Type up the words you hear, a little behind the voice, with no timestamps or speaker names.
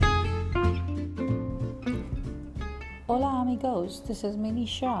Hola amigos, this is Mini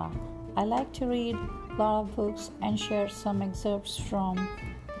Shah. I like to read a lot of books and share some excerpts from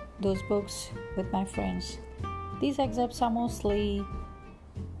those books with my friends. These excerpts are mostly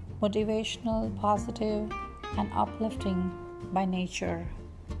motivational, positive, and uplifting by nature.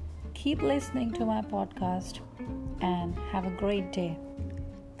 Keep listening to my podcast and have a great day.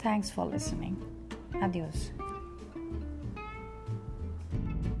 Thanks for listening. Adios.